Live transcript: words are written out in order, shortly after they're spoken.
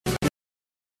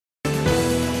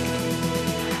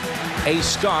a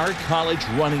star college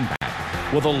running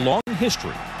back with a long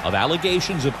history of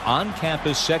allegations of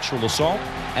on-campus sexual assault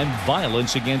and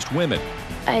violence against women.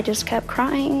 I just kept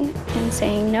crying and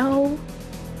saying no.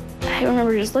 I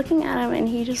remember just looking at him and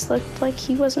he just looked like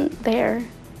he wasn't there.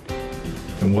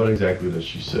 And what exactly does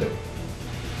she say?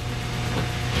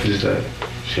 She said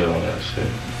she don't know what to say.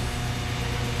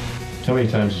 How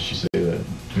many times did she say that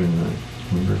during the night?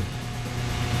 Remember?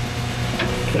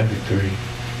 Maybe 3.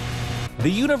 The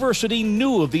university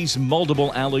knew of these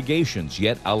multiple allegations,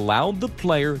 yet allowed the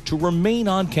player to remain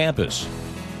on campus.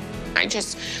 I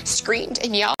just screamed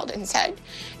and yelled and said,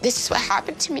 "This is what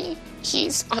happened to me.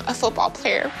 He's a football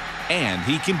player." And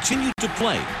he continued to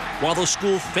play while the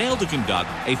school failed to conduct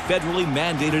a federally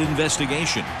mandated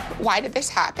investigation. Why did this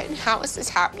happen? How is this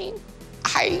happening?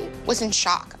 I was in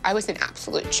shock. I was in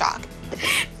absolute shock.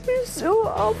 It was so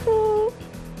awful.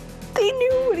 They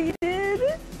knew what he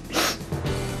did.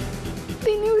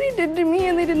 They knew what he did to me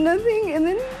and they did nothing, and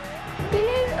then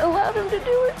they allowed him to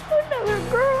do it to another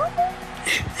girl.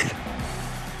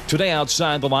 Today,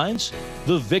 outside the lines,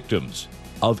 the victims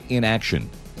of inaction.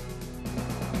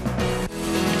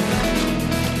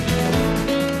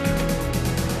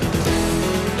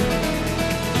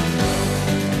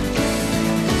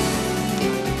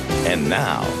 And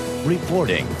now,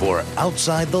 reporting for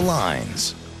Outside the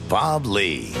Lines, Bob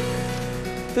Lee.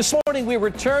 This morning, we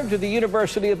returned to the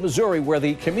University of Missouri, where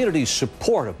the community's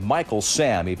support of Michael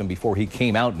Sam, even before he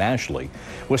came out nationally,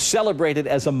 was celebrated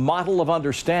as a model of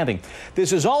understanding.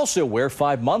 This is also where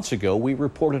 5 months ago we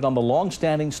reported on the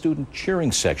long-standing student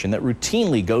cheering section that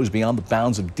routinely goes beyond the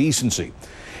bounds of decency.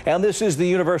 And this is the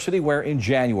university where in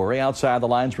January, Outside the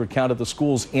Lines recounted the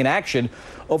school's inaction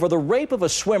over the rape of a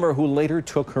swimmer who later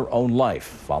took her own life.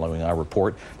 Following our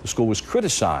report, the school was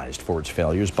criticized for its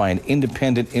failures by an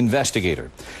independent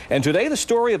investigator. And today, the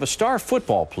story of a star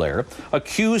football player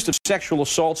accused of sexual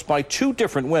assaults by 2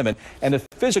 different women and a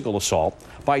physical assault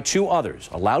by 2 others,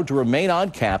 allowed to remain on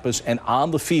campus and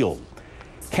on the field.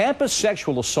 Campus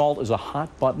sexual assault is a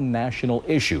hot-button national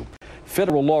issue.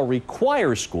 Federal law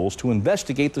requires schools to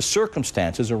investigate the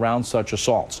circumstances around such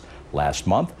assaults. Last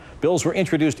month, bills were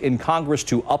introduced in Congress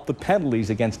to up the penalties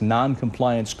against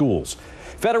non-compliant schools.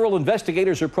 Federal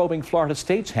investigators are probing Florida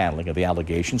State's handling of the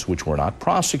allegations, which were not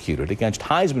prosecuted, against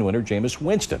Heisman winner Jameis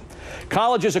Winston.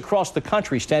 Colleges across the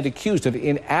country stand accused of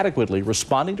inadequately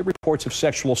responding to reports of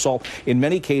sexual assault, in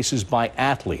many cases by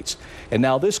athletes. And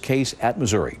now this case at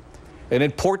Missouri. An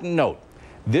important note.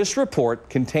 This report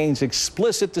contains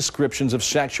explicit descriptions of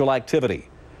sexual activity.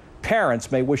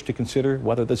 Parents may wish to consider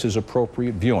whether this is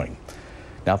appropriate viewing.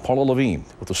 Now, Paula Levine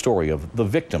with the story of the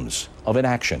victims of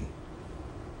inaction.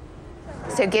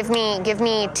 So give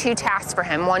me 2 tasks for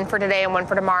him, one for today and one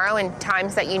for tomorrow, and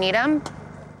times that you need him.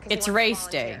 It's race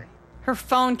day. Her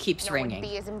phone keeps ringing,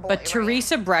 but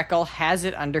Teresa Breckel has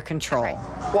it under control. Okay.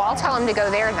 Well, I'll tell him to go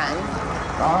there then.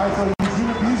 All right, so you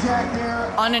back there.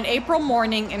 On an April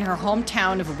morning in her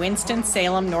hometown of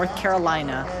Winston-Salem, North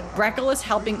Carolina, Breckel is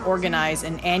helping organize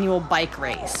an annual bike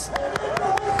race.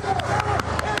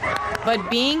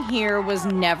 But being here was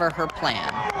never her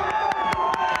plan.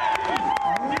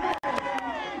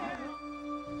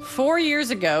 4 years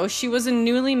ago, she was a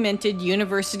newly minted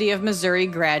University of Missouri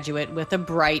graduate with a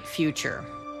bright future.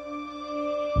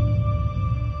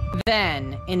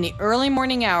 Then, in the early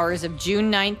morning hours of June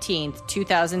 19th,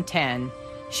 2010,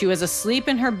 she was asleep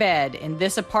in her bed in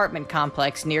this apartment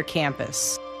complex near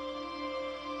campus.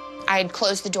 I had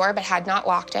closed the door but had not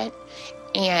locked it.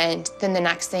 And then the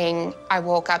next thing I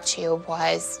woke up to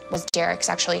was Derek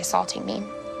sexually assaulting me.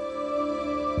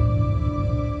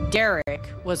 Derek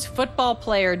was football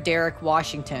player Derek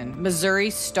Washington,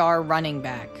 Missouri's star running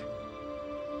back.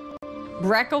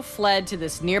 Breckel fled to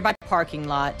this nearby parking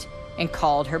lot and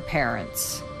called her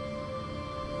parents.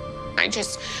 I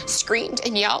just screamed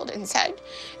and yelled and said,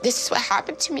 "This is what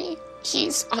happened to me.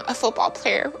 He's a football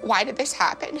player. Why did this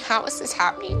happen? How is this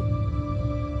happening?"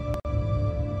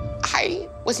 I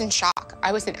was in shock.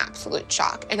 I was in absolute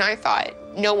shock. And I thought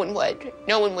no one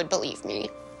would believe me.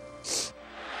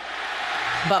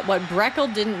 But what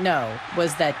Breckel didn't know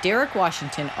was that Derek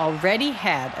Washington already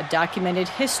had a documented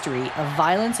history of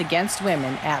violence against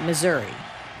women at Missouri.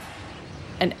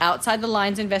 An Outside the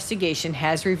Lines investigation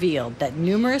has revealed that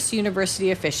numerous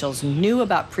university officials knew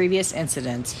about previous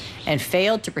incidents and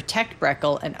failed to protect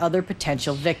Breckel and other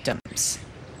potential victims.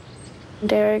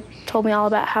 Derek told me all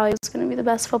about how he was going to be the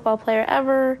best football player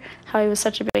ever, how he was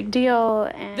such a big deal.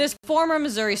 And this former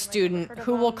Missouri student,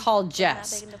 who we'll call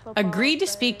Jess, agreed to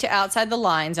speak to Outside the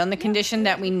Lines on the condition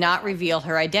that we not reveal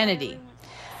her identity.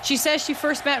 She says she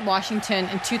first met Washington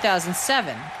in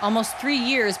 2007, almost 3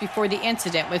 years before the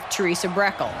incident with Teresa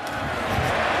Breckel.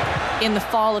 In the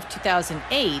fall of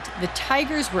 2008, the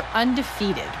Tigers were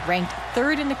undefeated, ranked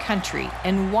 3rd in the country,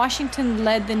 and Washington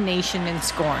led the nation in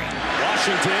scoring.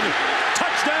 Washington,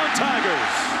 touchdown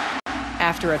Tigers!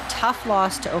 After a tough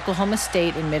loss to Oklahoma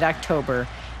State in mid-October,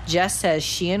 Jess says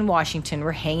she and Washington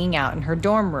were hanging out in her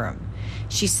dorm room.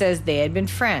 She says they had been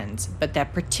friends, but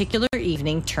that particular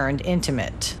evening turned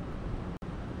intimate.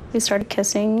 We started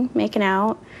kissing, making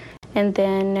out, and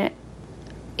then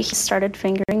he started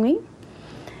fingering me.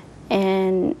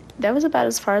 And that was about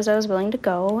as far as I was willing to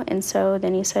go. And so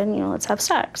then he said, let's have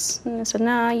sex. And I said,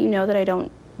 nah, you know that I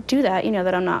don't do that. You know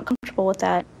that I'm not comfortable with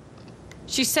that.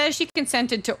 She says she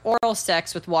consented to oral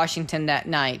sex with Washington that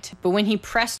night, but when he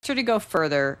pressed her to go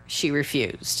further, she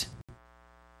refused.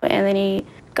 And then he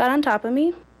got on top of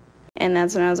me. And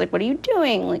that's when I was like, what are you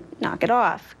doing? Like, knock it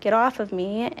off. Get off of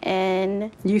me.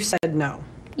 And you said no.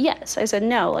 Yes, I said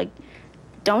no. Like,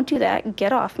 don't do that.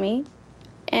 Get off me.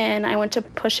 And I went to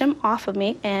push him off of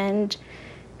me, and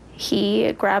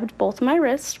he grabbed both of my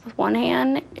wrists with one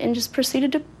hand and just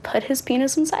proceeded to put his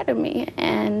penis inside of me.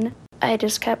 And I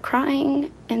just kept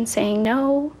crying and saying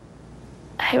no.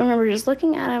 I remember just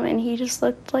looking at him, and he just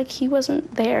looked like he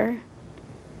wasn't there.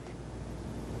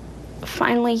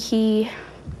 Finally, he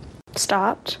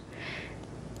stopped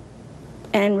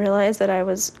and realized that I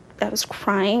was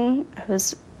crying. I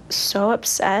was so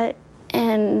upset.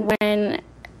 And when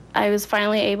I was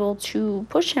finally able to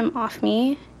push him off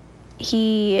me,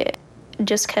 he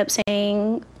just kept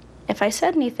saying if I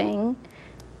said anything,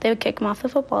 they would kick him off the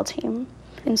football team.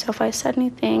 And so if I said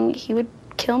anything, he would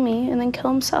kill me and then kill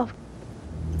himself.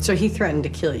 So he threatened to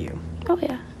kill you? Oh,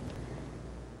 yeah.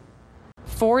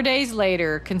 4 days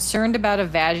later, concerned about a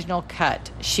vaginal cut,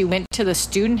 she went to the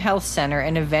student health center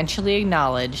and eventually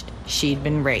acknowledged she'd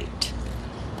been raped.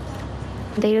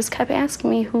 They just kept asking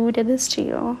me, who did this to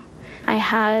you? I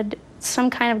had some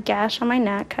kind of gash on my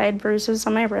neck. I had bruises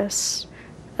on my wrists.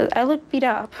 I looked beat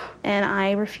up, and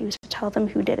I refused to tell them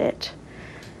who did it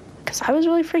because I was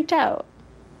really freaked out.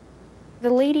 The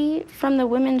lady from the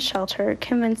women's shelter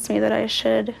convinced me that I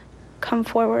should come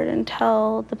forward and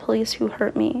tell the police who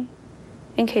hurt me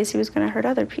in case he was going to hurt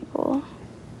other people.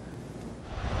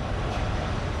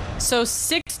 So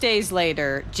 6 days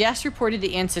later, Jess reported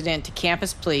the incident to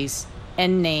campus police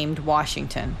and named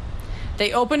Washington.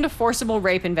 They opened a forcible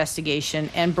rape investigation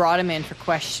and brought him in for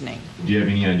questioning. Do you have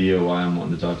any idea why I'm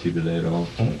wanting to talk to you today at all?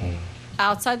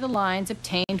 Outside the Lines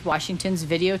obtained Washington's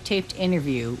videotaped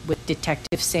interview with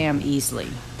Detective Sam Easley.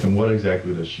 And what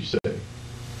exactly does she say?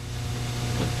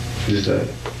 She's like,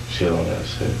 she don't know what I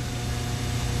said.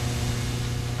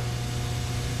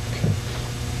 Okay.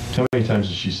 How many times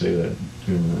did she say that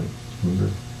during the night?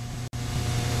 Remember?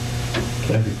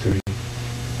 Maybe 3.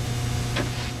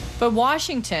 But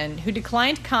Washington, who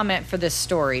declined comment for this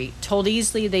story, told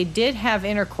Easley they did have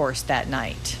intercourse that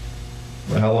night.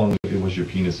 How long was your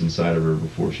penis inside of her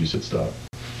before she said stop?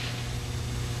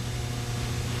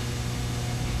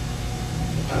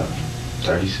 About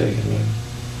 30 seconds, maybe.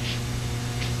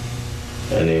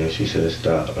 And then she said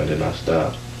stop, and then I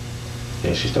stopped.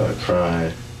 And she started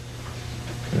crying.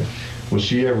 Okay. Was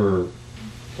she ever,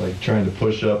 like, trying to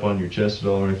push up on your chest at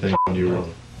all or anything when you were...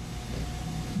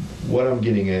 What I'm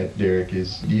getting at, Derek,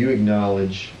 is do you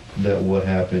acknowledge that what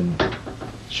happened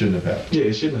shouldn't have happened? Yeah,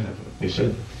 it shouldn't have happened. It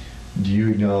shouldn't. Do you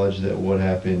acknowledge that what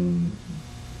happened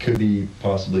could be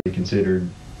possibly considered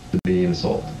to be an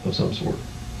assault of some sort?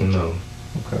 No.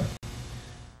 Okay.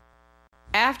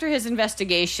 After his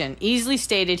investigation, Easley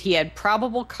stated he had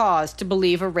probable cause to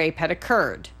believe a rape had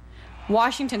occurred.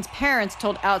 Washington's parents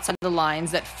told Outside the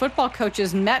Lines that football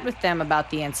coaches met with them about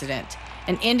the incident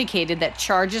and indicated that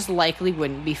charges likely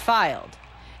wouldn't be filed.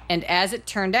 And as it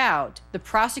turned out, the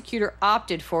prosecutor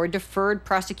opted for a deferred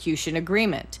prosecution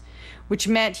agreement, which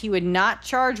meant he would not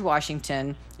charge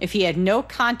Washington if he had no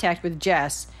contact with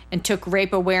Jess and took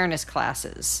rape awareness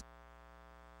classes.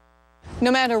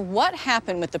 No matter what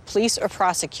happened with the police or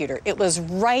prosecutor, it was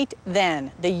right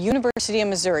then the University of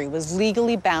Missouri was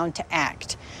legally bound to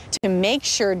act to make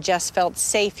sure Jess felt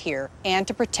safe here and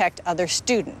to protect other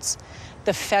students.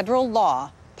 The federal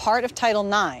law, part of Title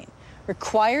IX,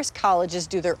 requires colleges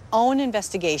do their own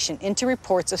investigation into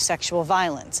reports of sexual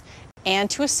violence and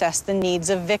to assess the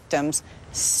needs of victims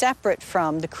separate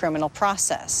from the criminal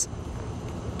process.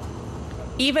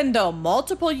 Even though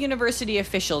multiple university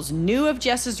officials knew of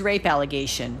Jess's rape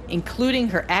allegation, including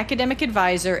her academic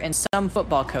advisor and some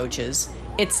football coaches,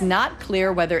 it's not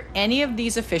clear whether any of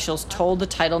these officials told the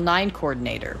Title IX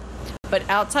coordinator. But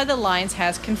Outside the Lines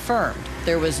has confirmed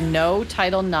there was no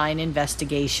Title IX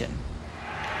investigation.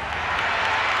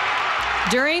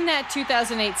 During that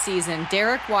 2008 season,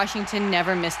 Derek Washington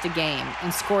never missed a game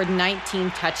and scored 19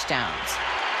 touchdowns.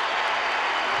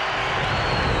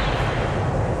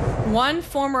 One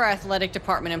former athletic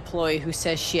department employee who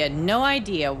says she had no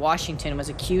idea Washington was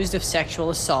accused of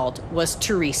sexual assault was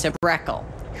Teresa Breckel,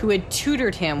 who had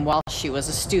tutored him while she was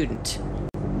a student.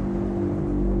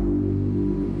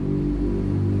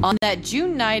 On that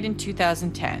June night in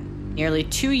 2010, nearly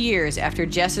 2 years after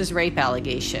Jess's rape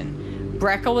allegation,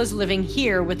 Breckel was living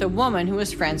here with a woman who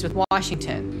was friends with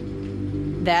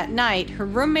Washington. That night, her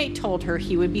roommate told her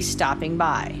he would be stopping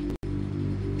by.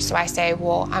 So I say,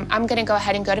 well, I'm going to go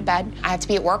ahead and go to bed. I have to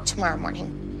be at work tomorrow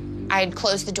morning. I had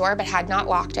closed the door but had not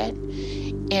locked it.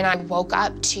 And I woke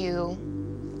up to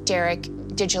Derek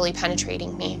digitally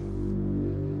penetrating me.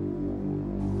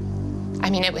 I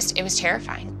mean, it was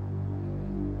terrifying.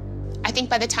 I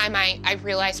think by the time I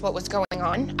realized what was going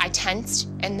on, I tensed,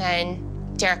 and then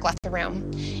Derek left the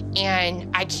room.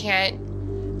 And I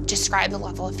can't describe the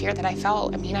level of fear that I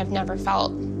felt. I mean, I've never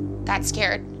felt that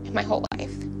scared in my whole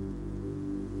life.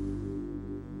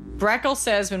 Breckel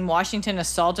says when Washington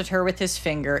assaulted her with his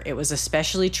finger, it was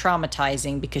especially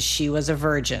traumatizing because she was a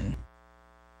virgin.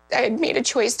 I had made a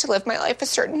choice to live my life a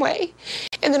certain way.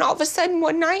 And then all of a sudden,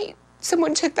 one night,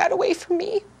 someone took that away from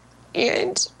me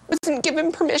and wasn't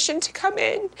given permission to come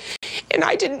in. And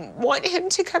I didn't want him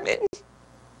to come in.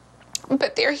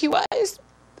 But there he was,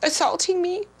 assaulting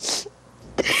me. It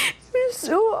was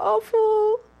so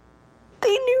awful.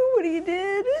 They knew what he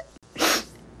did.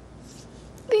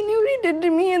 They knew what he did to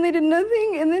me, and they did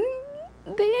nothing, and then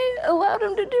they allowed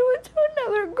him to do it to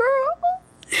another girl.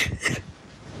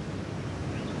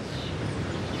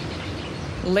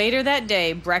 Later that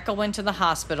day, Breckel went to the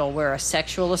hospital where a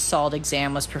sexual assault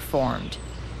exam was performed.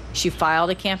 She filed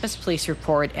a campus police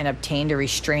report and obtained a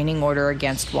restraining order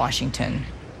against Washington.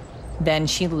 Then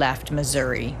she left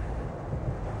Missouri.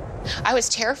 I was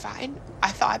terrified. I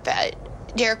thought that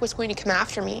Derek was going to come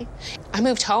after me. I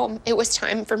moved home. It was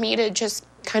time for me to just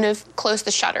kind of close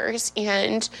the shutters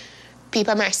and be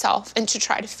by myself and to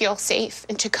try to feel safe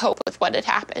and to cope with what had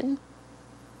happened.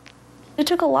 It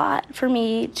took a lot for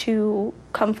me to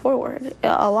come forward,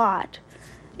 a lot.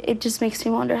 It just makes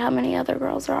me wonder how many other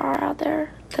girls there are out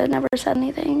there that never said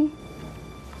anything.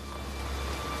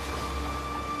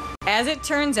 As it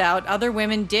turns out, other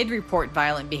women did report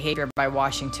violent behavior by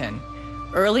Washington.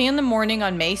 Early in the morning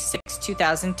on May 6,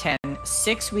 2010,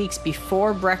 6 weeks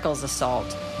before Breckel's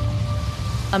assault,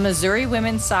 a Missouri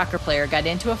women's soccer player got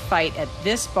into a fight at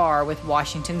this bar with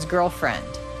Washington's girlfriend.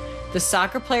 The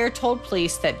soccer player told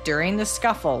police that during the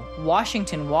scuffle,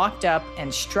 Washington walked up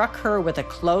and struck her with a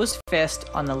closed fist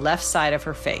on the left side of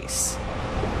her face.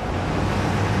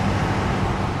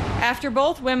 After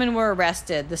both women were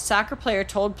arrested, the soccer player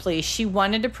told police she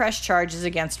wanted to press charges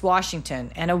against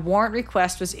Washington, and a warrant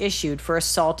request was issued for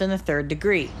assault in the 3rd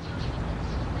degree.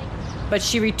 But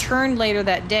she returned later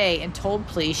that day and told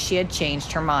police she had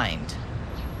changed her mind.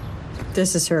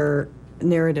 This is her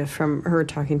narrative from her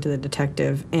talking to the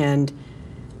detective, and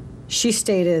she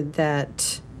stated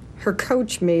that her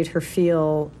coach made her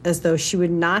feel as though she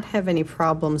would not have any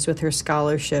problems with her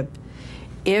scholarship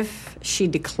if she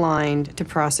declined to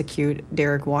prosecute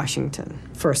Derek Washington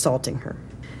for assaulting her.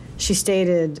 She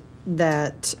stated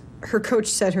that her coach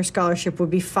said her scholarship would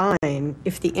be fine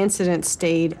if the incident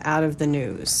stayed out of the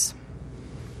news.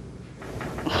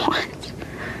 What?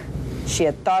 She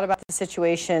had thought about the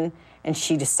situation, and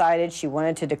she decided she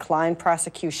wanted to decline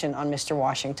prosecution on Mr.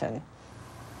 Washington.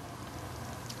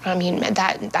 I mean,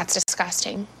 that's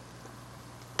disgusting.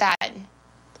 That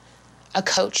a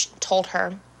coach told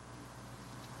her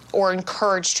or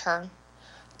encouraged her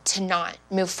to not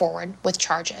move forward with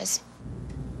charges.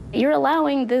 You're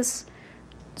allowing this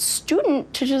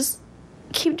student to just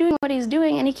keep doing what he's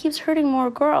doing, and he keeps hurting more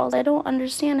girls. I don't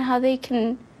understand how they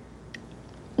can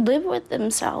live with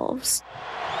themselves.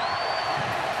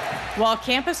 While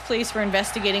campus police were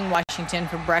investigating Washington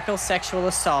for Breckel's sexual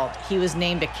assault, he was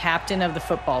named a captain of the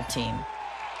football team.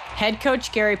 Head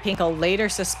coach Gary Pinkel later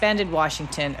suspended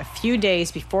Washington a few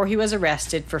days before he was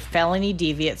arrested for felony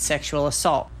deviant sexual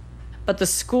assault, but the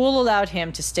school allowed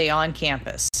him to stay on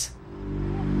campus.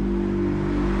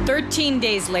 13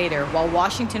 days later, while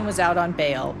Washington was out on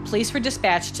bail, police were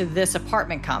dispatched to this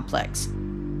apartment complex.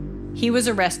 He was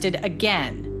arrested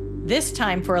again, this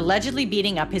time for allegedly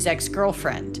beating up his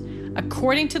ex-girlfriend.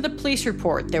 According to the police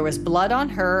report, there was blood on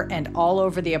her and all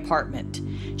over the apartment.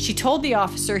 She told the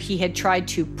officer he had tried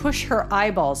to push her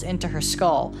eyeballs into her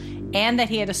skull and that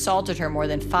he had assaulted her more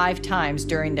than 5 times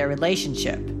during their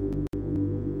relationship.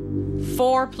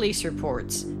 4 police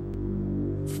reports.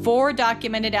 4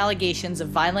 documented allegations of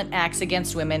violent acts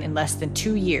against women in less than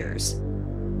 2 years.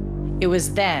 It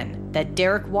was then that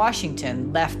Derek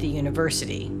Washington left the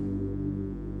university.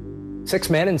 6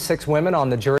 men and 6 women on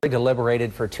the jury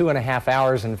deliberated for 2.5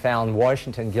 hours and found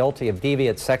Washington guilty of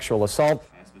deviant sexual assault.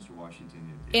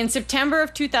 In September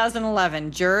of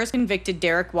 2011, jurors convicted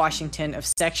Derek Washington of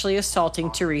sexually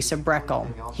assaulting Teresa Breckel.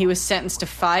 He was sentenced to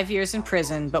 5 years in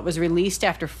prison, but was released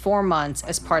after 4 months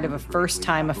as part of a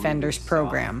first-time offenders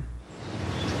program.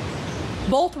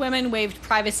 Both women waived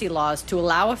privacy laws to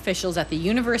allow officials at the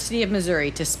University of Missouri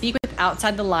to speak with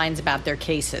Outside the Lines about their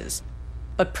cases.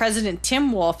 But President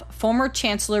Tim Wolf, former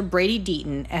Chancellor Brady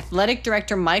Deaton, Athletic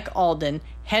Director Mike Alden,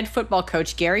 head football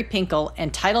coach Gary Pinkel,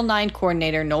 and Title IX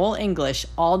coordinator Noel English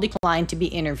all declined to be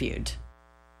interviewed.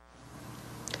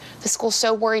 The school's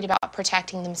so worried about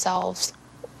protecting themselves.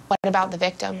 What about the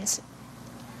victims?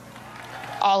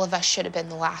 All of us should have been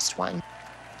the last one.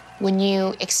 When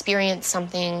you experience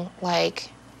something like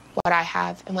what I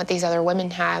have and what these other women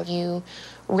have, you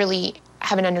really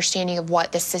have an understanding of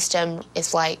what the system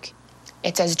is like.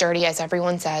 It's as dirty as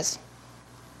everyone says.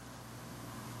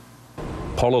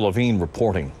 Paula Levine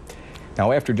reporting.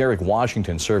 Now, after Derek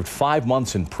Washington served 5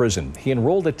 months in prison, he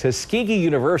enrolled at Tuskegee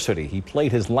University. He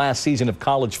played his last season of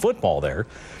college football there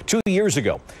 2 years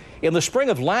ago. In the spring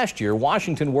of last year,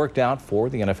 Washington worked out for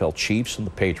the NFL Chiefs and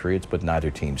the Patriots, but neither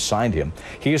team signed him.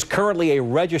 He is currently a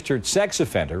registered sex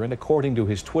offender, and according to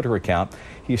his Twitter account,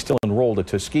 he is still enrolled at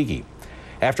Tuskegee.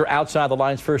 After Outside the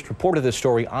Lines first reported this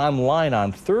story online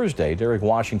on Thursday, Derek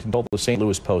Washington told the St.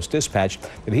 Louis Post-Dispatch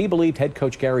that he believed head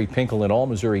coach Gary Pinkel and all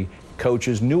Missouri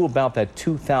coaches knew about that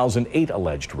 2008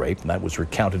 alleged rape, and that was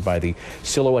recounted by the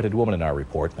silhouetted woman in our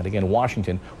report. And again,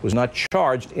 Washington was not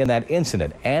charged in that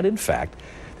incident, and in fact,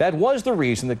 that was the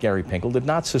reason that Gary Pinkel did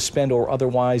not suspend or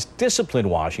otherwise discipline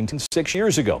Washington 6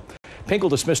 years ago. Pinkel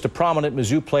dismissed a prominent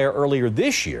Mizzou player earlier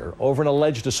this year over an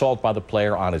alleged assault by the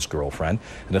player on his girlfriend,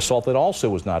 an assault that also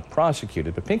was not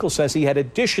prosecuted. But Pinkel says he had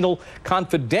additional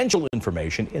confidential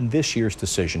information in this year's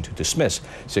decision to dismiss.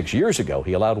 6 years ago,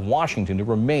 he allowed Washington to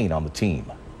remain on the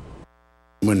team.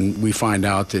 When we find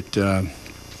out that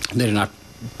they did not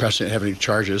have any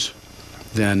charges,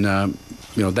 then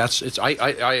you know,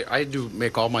 I do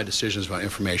make all my decisions about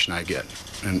information I get,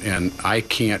 and I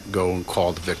can't go and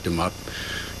call the victim up.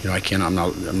 You know, I'm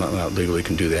not legally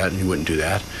can do that, and you wouldn't do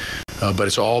that. But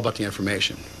it's all about the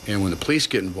information. And when the police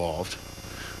get involved,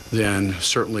 then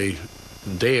certainly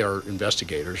they are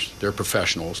investigators. They're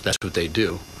professionals. That's what they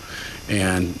do.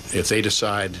 And if they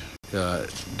decide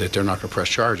that they're not going to press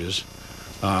charges,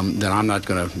 then I'm not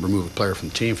going to remove a player from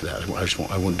the team for that.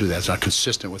 I won't do that. It's not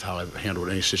consistent with how I've handled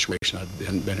any situation. I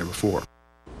hadn't been here before.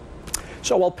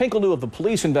 So while Pinkel knew of the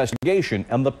police investigation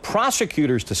and the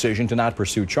prosecutor's decision to not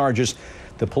pursue charges,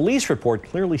 the police report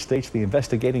clearly states the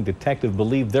investigating detective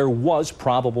believed there was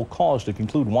probable cause to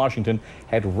conclude Washington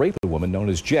had raped a woman known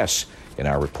as Jess in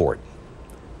our report.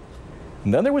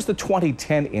 And then there was the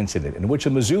 2010 incident in which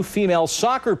a Mizzou female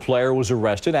soccer player was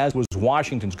arrested, as was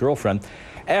Washington's girlfriend,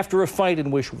 after a fight in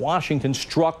which Washington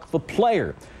struck the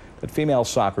player. That female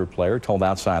soccer player told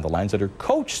Outside the Lines that her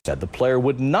coach said the player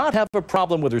would not have a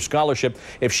problem with her scholarship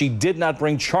if she did not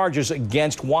bring charges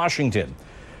against Washington.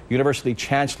 University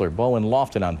Chancellor Bowen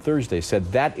Lofton on Thursday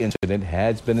said that incident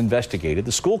has been investigated,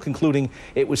 the school concluding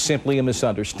it was simply a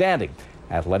misunderstanding.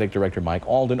 Athletic Director Mike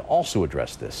Alden also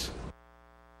addressed this.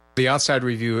 The outside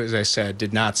review, as I said,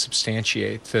 did not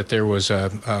substantiate that there was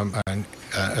a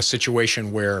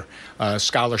situation where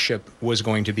scholarship was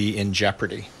going to be in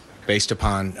jeopardy based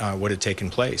upon what had taken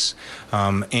place.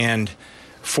 And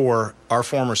for our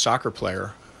former soccer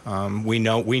player, we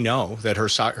know that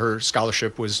her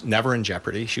scholarship was never in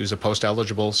jeopardy. She was a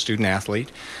post-eligible student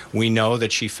athlete. We know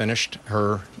that she finished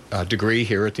her degree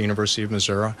here at the University of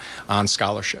Missouri on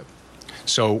scholarship.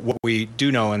 So what we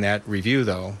do know in that review,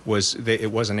 though, was that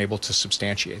it wasn't able to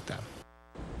substantiate that.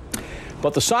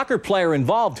 But the soccer player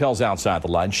involved tells Outside the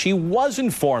Line she was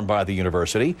informed by the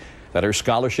university that her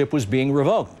scholarship was being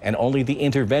revoked, and only the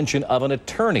intervention of an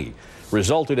attorney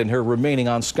resulted in her remaining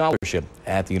on scholarship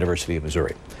at the University of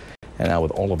Missouri. And now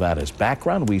with all of that as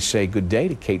background, we say good day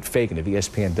to Kate Fagan of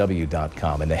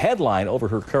ESPNW.com. And the headline over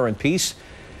her current piece,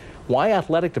 why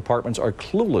athletic departments are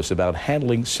clueless about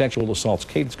handling sexual assaults.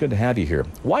 Kate, it's good to have you here.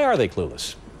 Why are they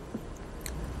clueless?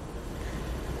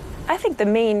 I think the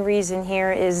main reason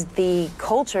here is the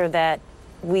culture that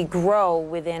we grow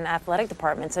within athletic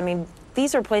departments. I mean,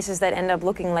 these are places that end up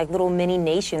looking like little mini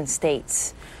nation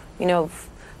states. You know,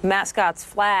 mascots,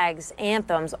 flags,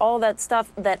 anthems, all that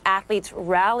stuff that athletes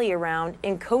rally around,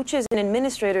 and coaches and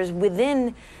administrators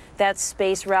within that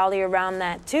space rally around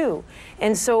that too.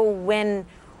 And so when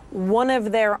one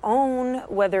of their own,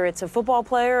 whether it's a football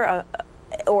player,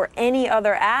 or any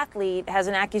other athlete has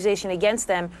an accusation against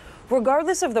them,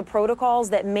 regardless of the protocols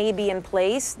that may be in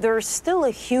place, there's still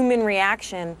a human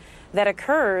reaction that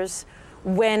occurs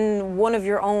when one of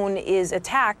your own is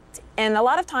attacked. And a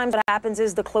lot of times what happens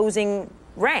is the closing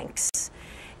ranks.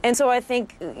 And so I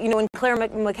think, you know, in Claire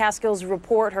McCaskill's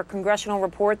report, her congressional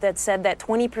report that said that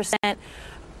 20%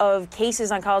 of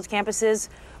cases on college campuses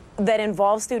that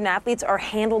involve student athletes are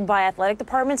handled by athletic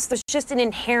departments, there's just an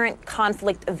inherent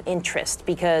conflict of interest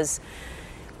because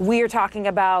we are talking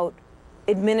about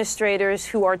administrators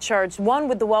who are charged, one,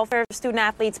 with the welfare of student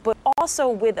athletes, but also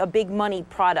with a big money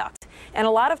product. And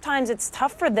a lot of times it's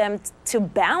tough for them to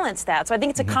balance that. So I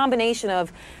think it's a combination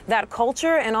of that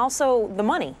culture and also the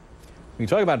money. We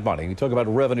talk about money, we talk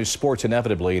about revenue sports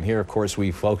inevitably, and here, of course,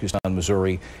 we focused on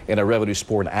Missouri and a revenue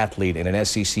sport athlete in an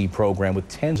SEC program with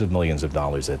tens of millions of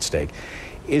dollars at stake.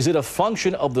 Is it a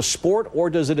function of the sport,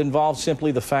 or does it involve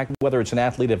simply the fact whether it's an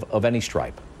athlete of any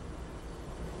stripe?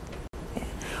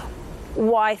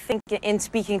 Well, I think in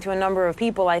speaking to a number of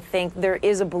people, I think there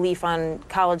is a belief on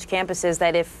college campuses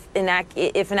that if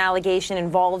an allegation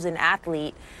involves an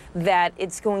athlete, that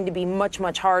it's going to be much,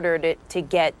 much harder to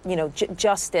get, you know,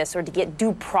 justice or to get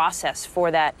due process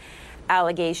for that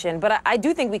allegation. But I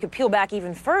do think we could peel back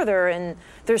even further, and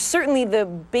there's certainly the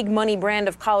big money brand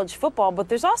of college football, but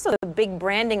there's also the big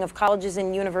branding of colleges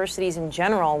and universities in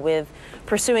general with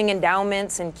pursuing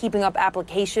endowments and keeping up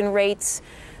application rates.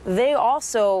 They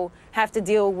also have to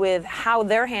deal with how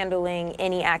they're handling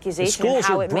any accusation and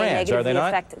how it may negatively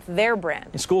affect their brand.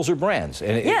 The schools are brands,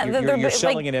 and yeah, you're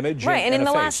selling an image, right? And in the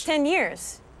face. last 10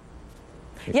 years,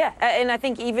 yeah, and I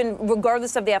think even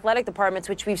regardless of the athletic departments,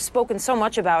 which we've spoken so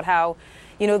much about, how,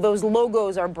 you know, those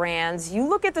logos are brands. You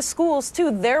look at the schools too;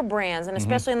 they're brands, and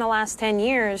especially in the last 10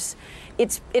 years,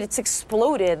 it's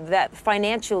exploded that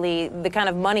financially the kind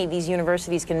of money these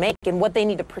universities can make and what they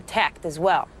need to protect as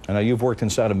well. I know you've worked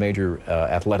inside a major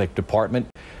athletic department.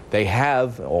 They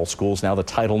have, all schools now, the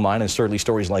Title IX, and certainly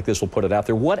stories like this will put it out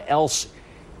there. What else,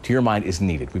 to your mind, is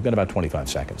needed? We've got about 25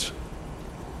 seconds.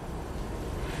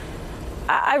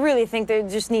 I really think there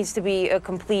just needs to be a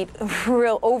complete,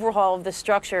 real overhaul of the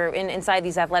structure inside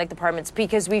these athletic departments,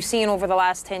 because we've seen over the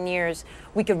last 10 years,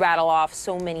 we could rattle off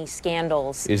so many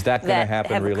scandals Is that going to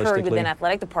happen have realistically? occurred within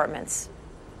athletic departments.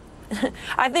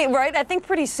 I think, right? I think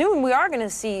pretty soon we are going to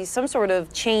see some sort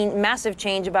of change, massive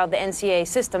change about the NCAA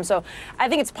system. So I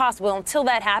think it's possible. Until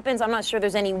that happens, I'm not sure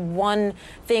there's any one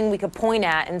thing we could point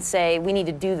at and say we need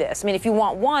to do this. I mean, if you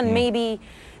want one, maybe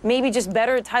just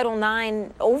better Title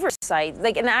IX oversight,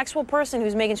 like an actual person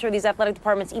who's making sure these athletic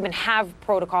departments even have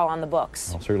protocol on the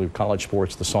books. Well, certainly college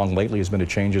sports, the song lately has been a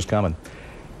change is coming.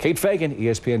 Kate Fagan,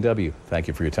 ESPNW, thank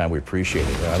you for your time. We appreciate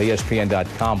it. On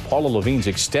ESPN.com, Paula Levine's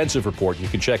extensive report, you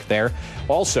can check there.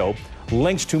 Also,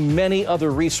 links to many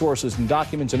other resources and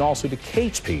documents, and also to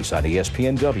Kate's piece on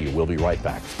ESPNW. We'll be right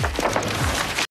back.